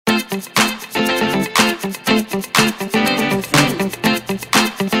Cooking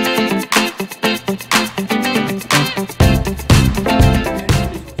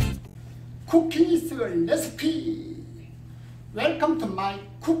is a recipe. Welcome to my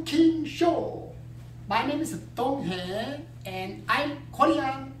cooking show. My name is Donghae and I'm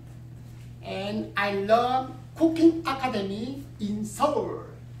Korean and I learn cooking academy in Seoul.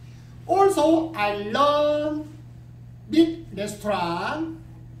 Also, I learn meat restaurant.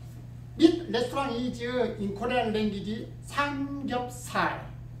 Meat restaurant is in Korean language 삼겹살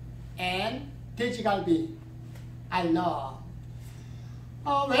and 돼지갈비. I learn.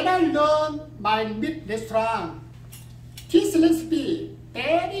 When I learn my meat restaurant, this recipe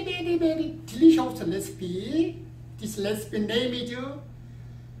very delicious recipe. This recipe name is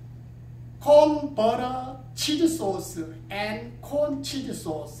콘버터 cheese sauce and corn cheese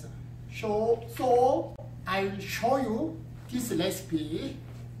sauce. So I will show you this recipe.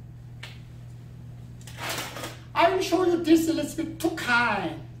 I will show you this recipe two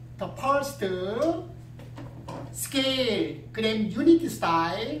kinds. The first, scale, gram unit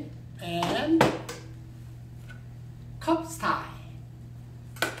style, and cup style.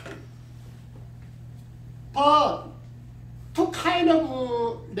 But two kind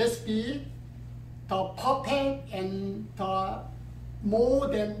of recipe, the perfect and the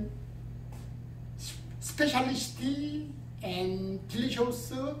modern specialty and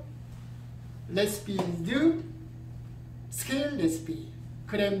delicious recipe is scale recipe,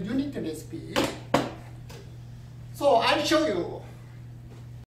 gram unit recipe. So I'll show you.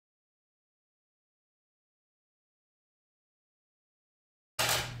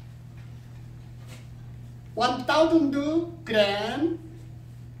 (1,000g)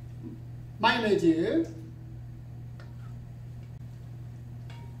 마요네즈,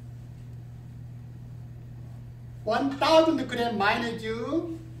 1,000g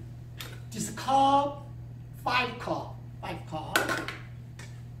마요네즈. This cup, 5 cup.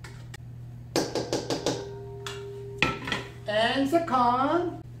 And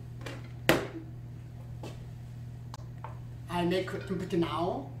second, I make empty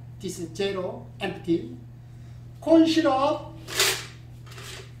now. This is zero, empty. Corn syrup,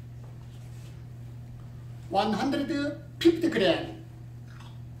 150g.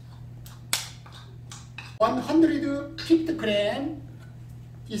 150g.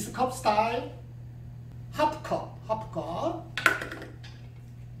 This cup style, half cup.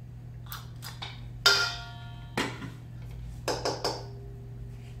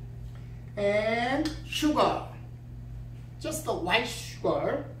 And sugar, just the white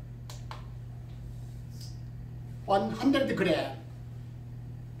sugar, 100g.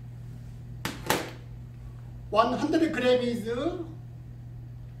 100g is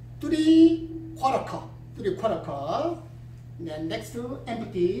 3/4 cup. Then next,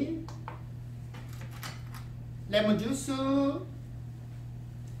 empty. 레몬쥬스,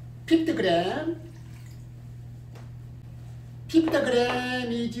 50g.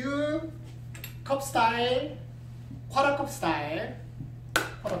 50g is cup style, quarter cup style,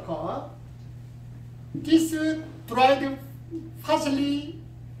 quarter cup. This dried parsley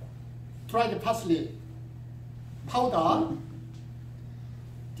powder.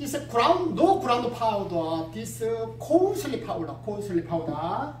 This no ground powder. This coarse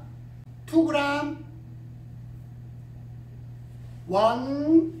powder. 2g.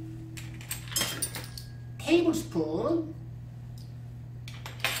 1 tablespoon.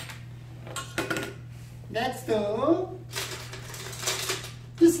 Next,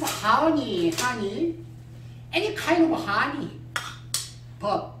 this is honey, any kind of honey,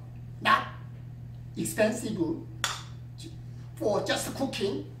 but not expensive for just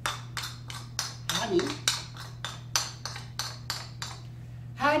cooking.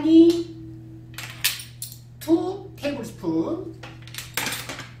 Honey, 2 tablespoons,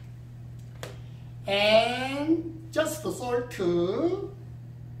 and just salt.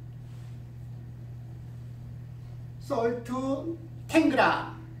 Salt 10g.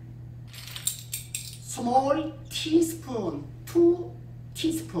 Small teaspoon, 2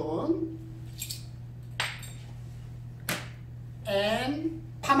 teaspoons. And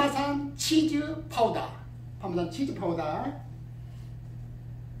Parmesan cheese powder. 20g.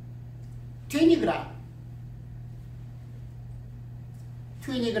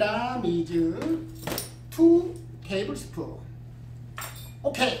 20g is 2 tablespoons.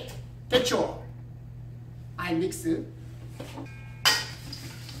 Okay, that's all. I mix.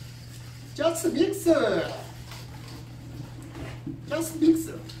 Just mix.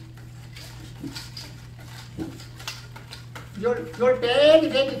 Your very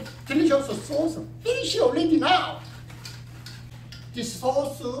delicious sauce finish already now. This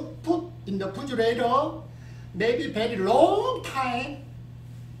sauce put in the refrigerator, maybe very long time.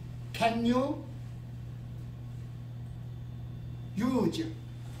 Can you use?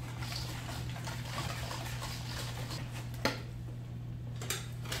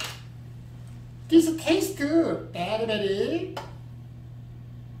 This taste very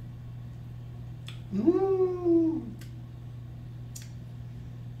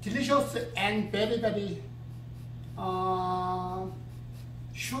delicious and very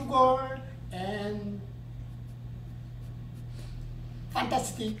sugar and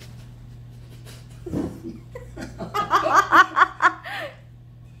fantastic.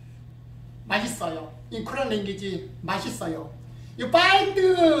 맛있어요. In Korean language 맛있어요. You find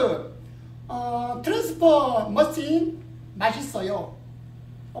transfer machine 맛있어요.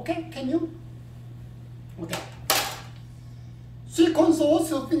 Okay, can you? Okay. Silicone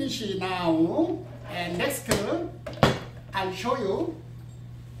sauce finish now. And next, I'll show you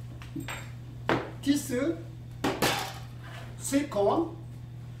this silicone.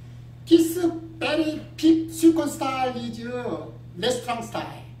 This very big silicone style is restaurant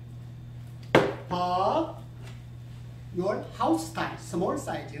style. But your house style, small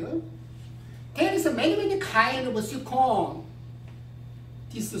size. There is many kind of silicone.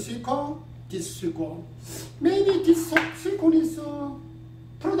 This silicone, this silicone. Maybe this silicone is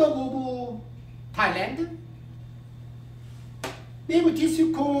product of Thailand. Maybe this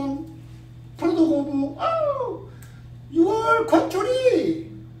silicone product of your country,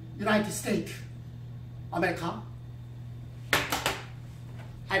 United States, America.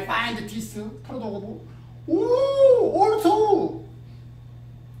 I find this product of also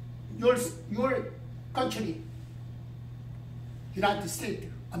your country, United States,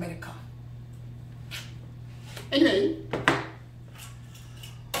 America. Anyway,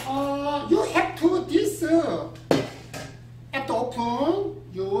 you have to this after open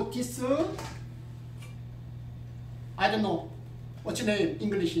you this I don't know what's your name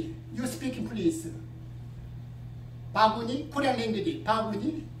English. You speaking please. 바구니 Korean language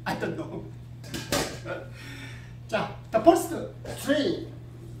바구니 I don't know. 자, the first three.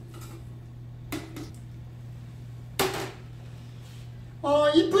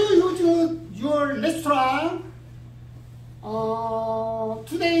 If you use your restaurant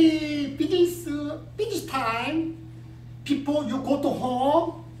today business time before you go to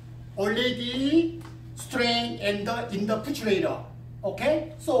home already strain and in the refrigerator.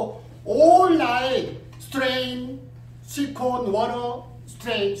 Okay, so all night strain silicone water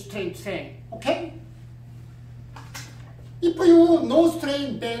strain. Okay. If you no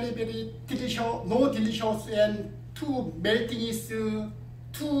strain very delicious, no delicious and too melting is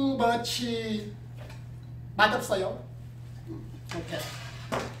too much 맛없어요. Okay.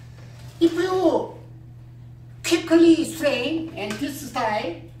 If you quickly strain and this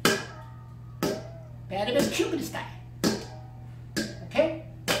style, very quickly style. Okay.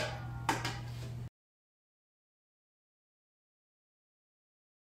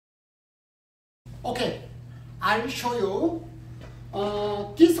 Okay, I'll show you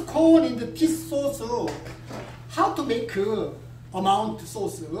this corn and this sauce. How to make amount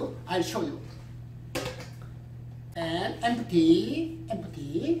sauce? I'll show you. And empty.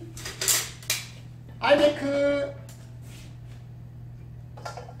 I make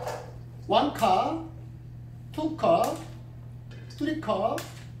 1 cup, 2 cup, 3 cup,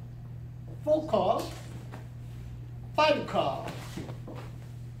 4 cup, 5 cup.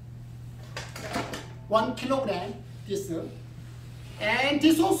 1 kilogram this. And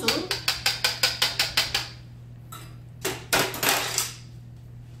this sauce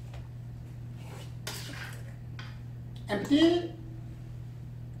empty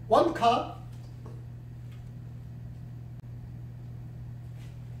 1 cup.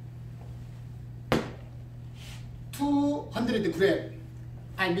 $200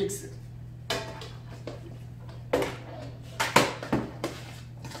 I mix.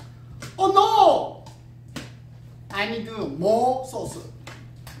 Oh no! I need more sauce.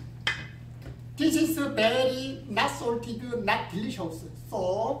 This is very not salted, not delicious.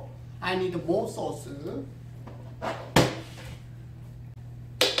 So I need more sauce.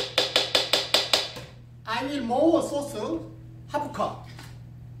 I will more sauce, half cup,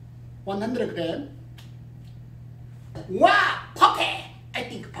 100 grams. Wow, perfect! I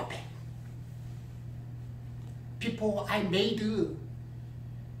think perfect. Before I made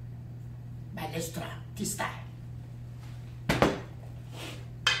my restaurant this time.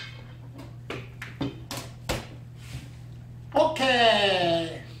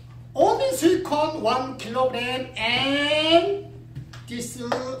 Okay, only silicone 1 kilogram and this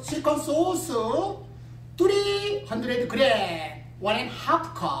silicone sauce 300 grams.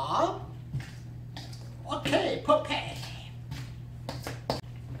 1.5 cup. Okay, perfect.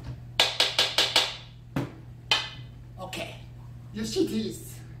 Okay, you see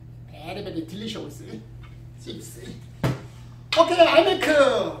this. Very, very delicious. See. Okay, I make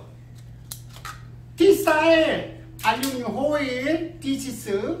this style aluminum foil. This is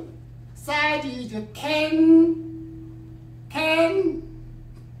size is 10.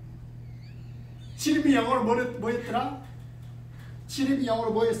 지름이 영어로 뭐였더라? 지름이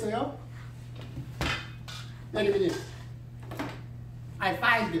영어로 뭐였어요? Wait a minute. I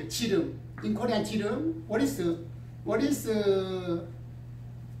find 지름. In Korean 지름. What is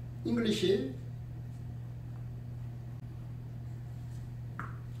English?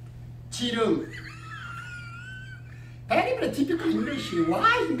 지름. Very, very typical English.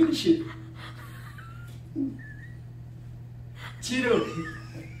 Why English? 지름.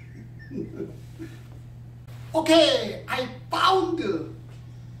 Okay, I found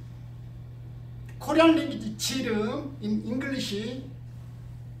Korean language 지름 in English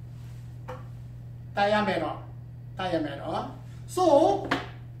diameter. So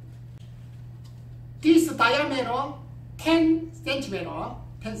this diameter 10 centimeter.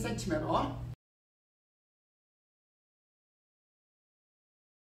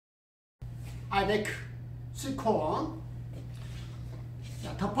 I make sweet corn.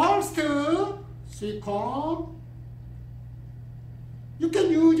 The first sweet corn. You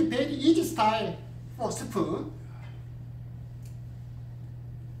can use very easy style for spoon.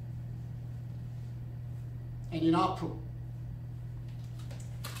 And enough.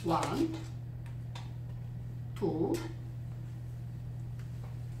 1, 2,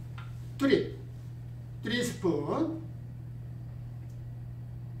 3 spoon.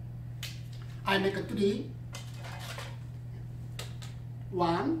 I make a 3.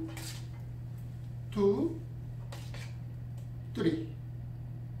 1, 2, 3.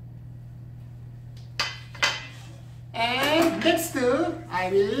 And next I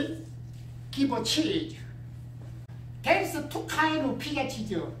will give a cheese. There is two kinds of pizza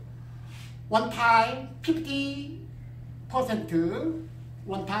cheese. One time 50%,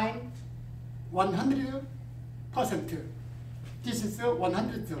 one time 100%. This is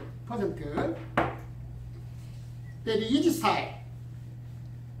 100%. Very easy style.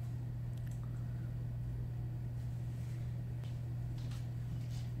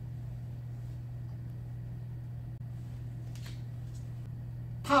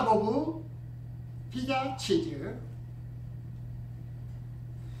 Top of pizza cheese.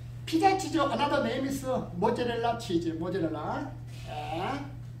 Pizza cheese, another name is mozzarella cheese. Mozzarella. And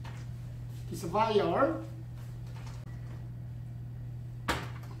this wire.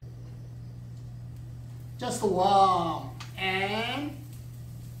 Just warm. And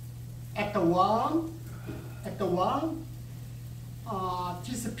at the warm,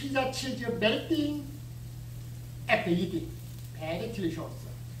 this pizza cheese melting after eating. Very delicious.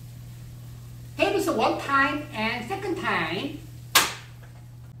 There is one time and second time.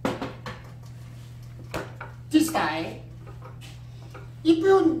 This style. If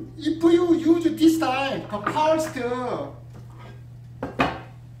you use this style, the first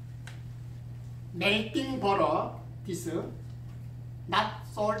melting butter, this not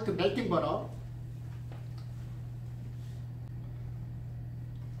salt, melting butter.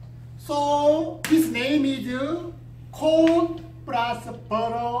 So this name is corn plus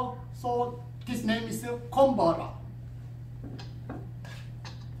butter. So this name is 콘버터.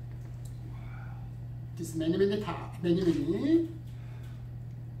 This many times, many.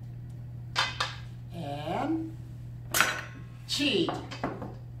 And cheese.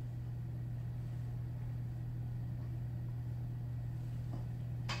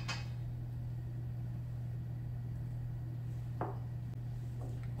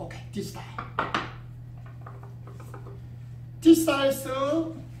 Okay, this style. This style is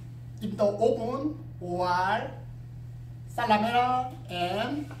in the oven or salamera,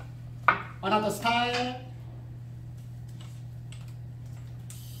 and another style.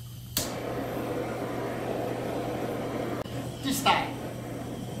 This style.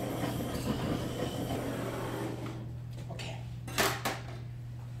 Okay.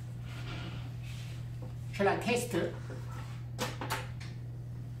 Shall I taste it?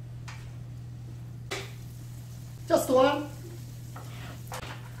 Just one.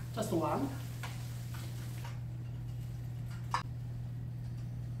 Just one.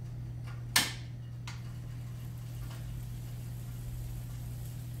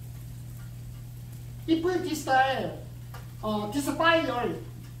 If this style, this fire,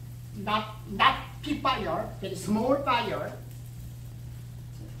 not big fire, very small fire.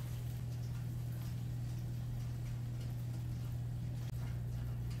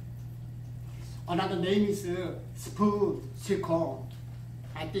 Another name is spoon, silicone.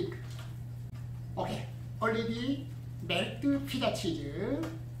 I think. Okay, already melted pizza cheese.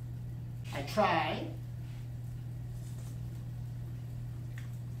 I try.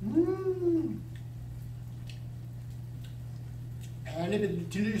 Very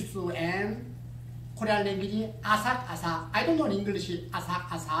delicious and Korean language asak asak. I don't know in English asak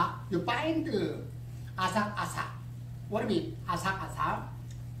asak. You find asak asak. What do you mean asak asak?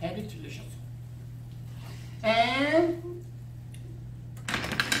 Very delicious. And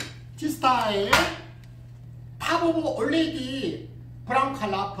this style top of already brown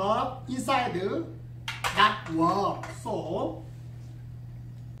color but inside not warm. So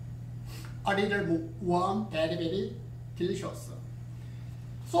a little warm, very delicious.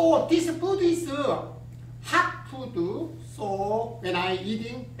 So this food is hot food. So when I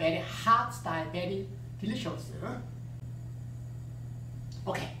eating very hot style, very delicious.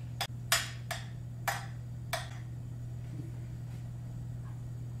 Okay.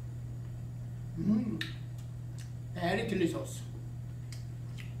 Very delicious.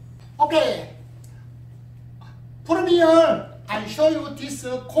 Okay. From here, I show you this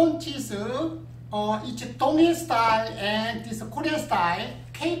corn cheese. It's Donghae style and this Korean style,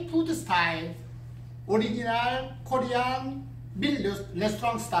 K-food style, original Korean meal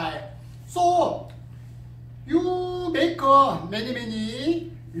restaurant style. So you make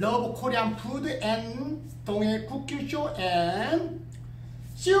many love Korean food and Donghae cooking show and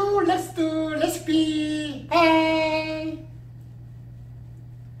see you next recipe. Bye.